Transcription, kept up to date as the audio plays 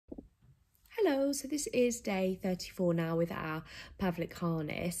Hello, so this is day 34 now with our Pavlik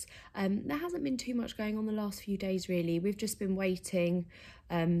harness. There hasn't been too much going on the last few days really. We've just been waiting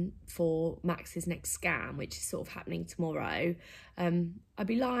for Max's next scan, which is sort of happening tomorrow. I'd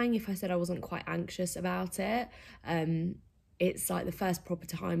be lying if I said I wasn't quite anxious about it. It's like the first proper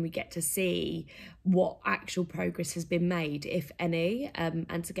time we get to see what actual progress has been made, if any,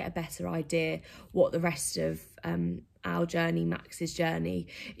 and to get a better idea what the rest of our journey, Max's journey,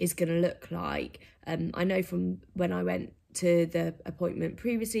 is going to look like. I know from when I went to the appointment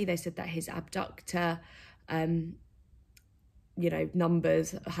previously, they said that his abductor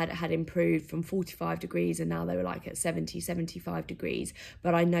numbers had improved from 45 degrees and now they were like at 75 degrees,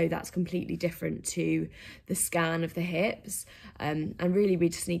 but I know that's completely different to the scan of the hips, and really we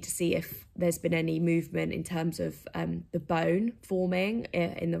just need to see if there's been any movement in terms of the bone forming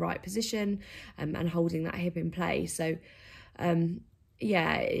in the right position and holding that hip in place. So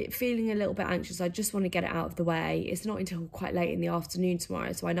yeah, feeling a little bit anxious. I just want to get it out of the way. It's not until quite late in the afternoon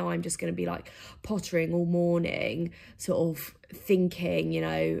tomorrow, so I know I'm just going to be like pottering all morning, sort of thinking,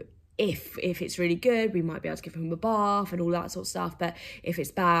 if it's really good, we might be able to give him a bath and all that sort of stuff. But if it's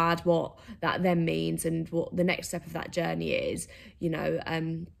bad, what that then means and what the next step of that journey is,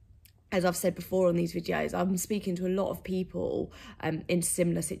 as I've said before on these videos, I'm speaking to a lot of people in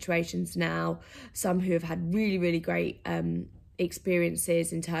similar situations now, some who have had really, really great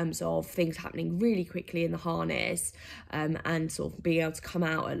experiences in terms of things happening really quickly in the harness, and sort of being able to come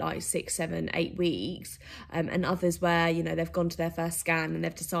out at like 6, 7, 8 weeks, and others where they've gone to their first scan and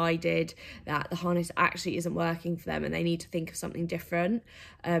they've decided that the harness actually isn't working for them and they need to think of something different.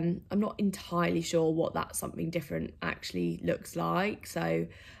 I'm not entirely sure what that something different actually looks like, so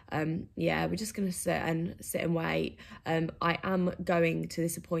yeah, we're just gonna sit and wait. I am going to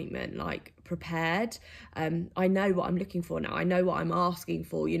this appointment like prepared. I know what I'm looking for now. I know what I'm asking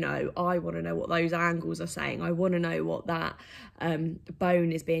for. I want to know what those angles are saying. I want to know what that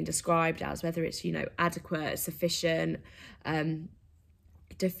bone is being described as, whether it's adequate, sufficient,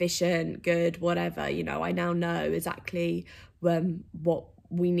 deficient, good, whatever. I now know exactly what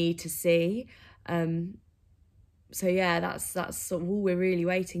we need to see. So yeah, that's sort of all we're really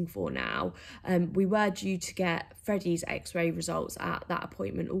waiting for now. We were due to get Freddie's x-ray results at that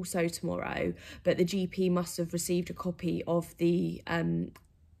appointment also tomorrow, but the GP must have received a copy of the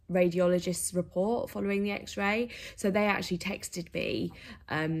radiologist's report following the x-ray. So they actually texted me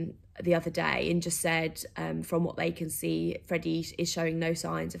the other day and just said, from what they can see, Freddie is showing no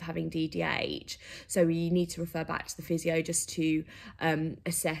signs of having DDH. So we need to refer back to the physio just to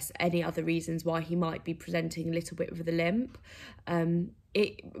assess any other reasons why he might be presenting a little bit with a limp.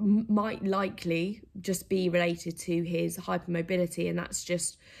 It might likely just be related to his hypermobility, and that's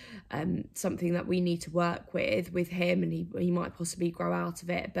just something that we need to work with him, and he might possibly grow out of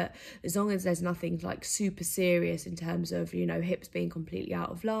it. But as long as there's nothing like super serious in terms of hips being completely out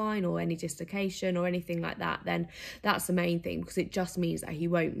of line or any dislocation or anything like that, then that's the main thing, because it just means that he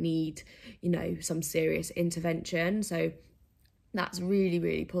won't need some serious intervention. So that's really,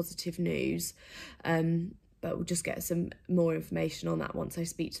 really positive news. But we'll just get some more information on that once I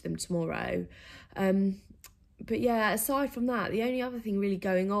speak to them tomorrow. But yeah, aside from that, the only other thing really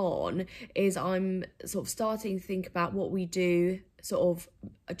going on is I'm sort of starting to think about what we do, sort of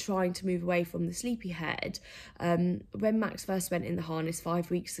trying to move away from the sleepy head. When Max first went in the harness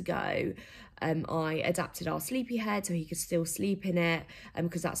 5 weeks ago, I adapted our sleepy head so he could still sleep in it,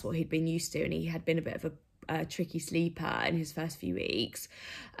 because that's what he'd been used to, and he had been a bit of a tricky sleeper in his first few weeks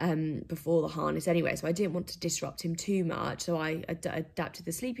before the harness anyway, so I didn't want to disrupt him too much, so I adapted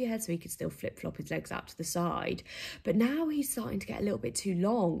the sleepy head so he could still flip-flop his legs out to the side. But now he's starting to get a little bit too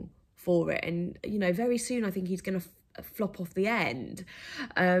long for it, and very soon I think he's going to flop off the end.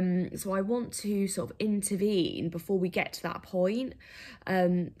 So I want to sort of intervene before we get to that point.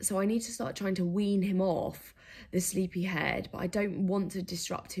 So I need to start trying to wean him off the sleepy head, but I don't want to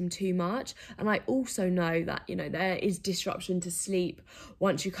disrupt him too much. And I also know that there is disruption to sleep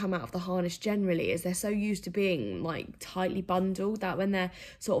once you come out of the harness generally, as they're so used to being like tightly bundled that when they're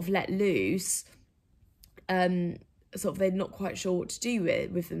sort of let loose, sort of they're not quite sure what to do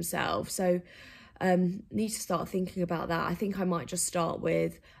with themselves. So need to start thinking about that. I think I might just start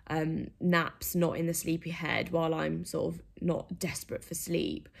with naps not in the sleepy head while I'm sort of not desperate for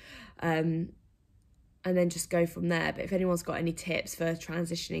sleep, and then just go from there. But if anyone's got any tips for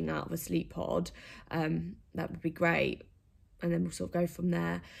transitioning out of a sleep pod, that would be great, and then we'll sort of go from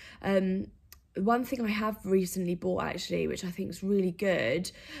there. One thing I have recently bought actually, which I think is really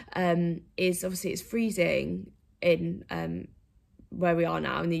good, is obviously it's freezing in where we are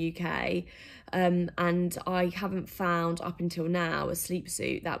now in the UK, and I haven't found up until now a sleep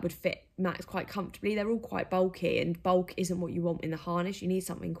suit that would fit Max quite comfortably. They're all quite bulky, and bulk isn't what you want in the harness. You need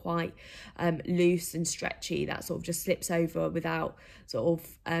something quite loose and stretchy that sort of just slips over without sort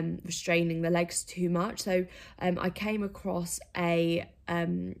of restraining the legs too much. So I came across a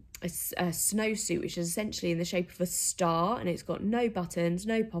snowsuit, which is essentially in the shape of a star, and it's got no buttons,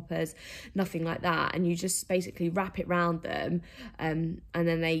 no poppers, nothing like that, and you just basically wrap it round them, and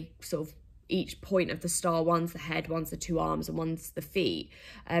then they sort of, each point of the star, one's the head, one's the two arms, and one's the feet,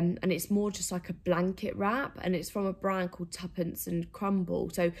 and it's more just like a blanket wrap, and it's from a brand called Tuppence and Crumble.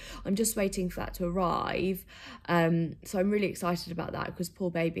 So I'm just waiting for that to arrive, so I'm really excited about that, because poor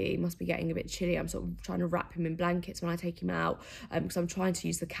baby must be getting a bit chilly. I'm sort of trying to wrap him in blankets when I take him out, because I'm trying to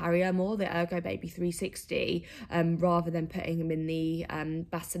use the carrier more, the Ergo Baby 360, rather than putting him in the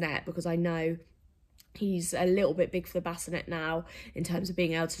bassinet, because I know he's a little bit big for the bassinet now in terms of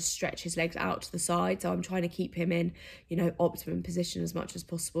being able to stretch his legs out to the side. So I'm trying to keep him in, you know, optimum position as much as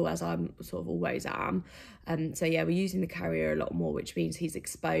possible, as I'm sort of always am. So yeah, we're using the carrier a lot more, which means he's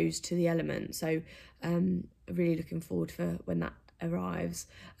exposed to the elements. So really looking forward for when that arrives.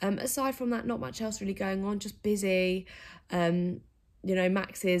 Aside from that, not much else really going on, just busy. You know,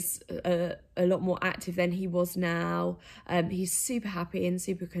 Max is a lot more active than he was now. He's super happy and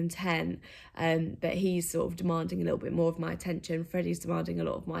super content, but he's sort of demanding a little bit more of my attention. Freddie's demanding a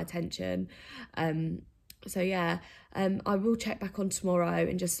lot of my attention. So yeah, I will check back on tomorrow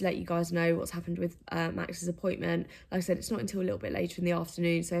and just let you guys know what's happened with Max's appointment. Like I said, it's not until a little bit later in the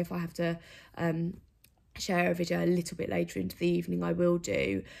afternoon, so if I have to share a video a little bit later into the evening, I will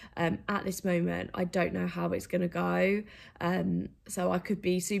do. At this moment, I don't know how it's going to go, so I could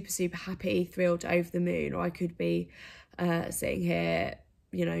be super happy, thrilled, over the moon, or I could be sitting here,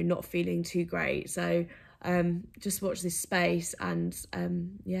 you know, not feeling too great. So just watch this space, and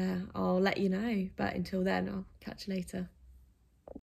yeah, I'll let you know. But until then, I'll catch you later.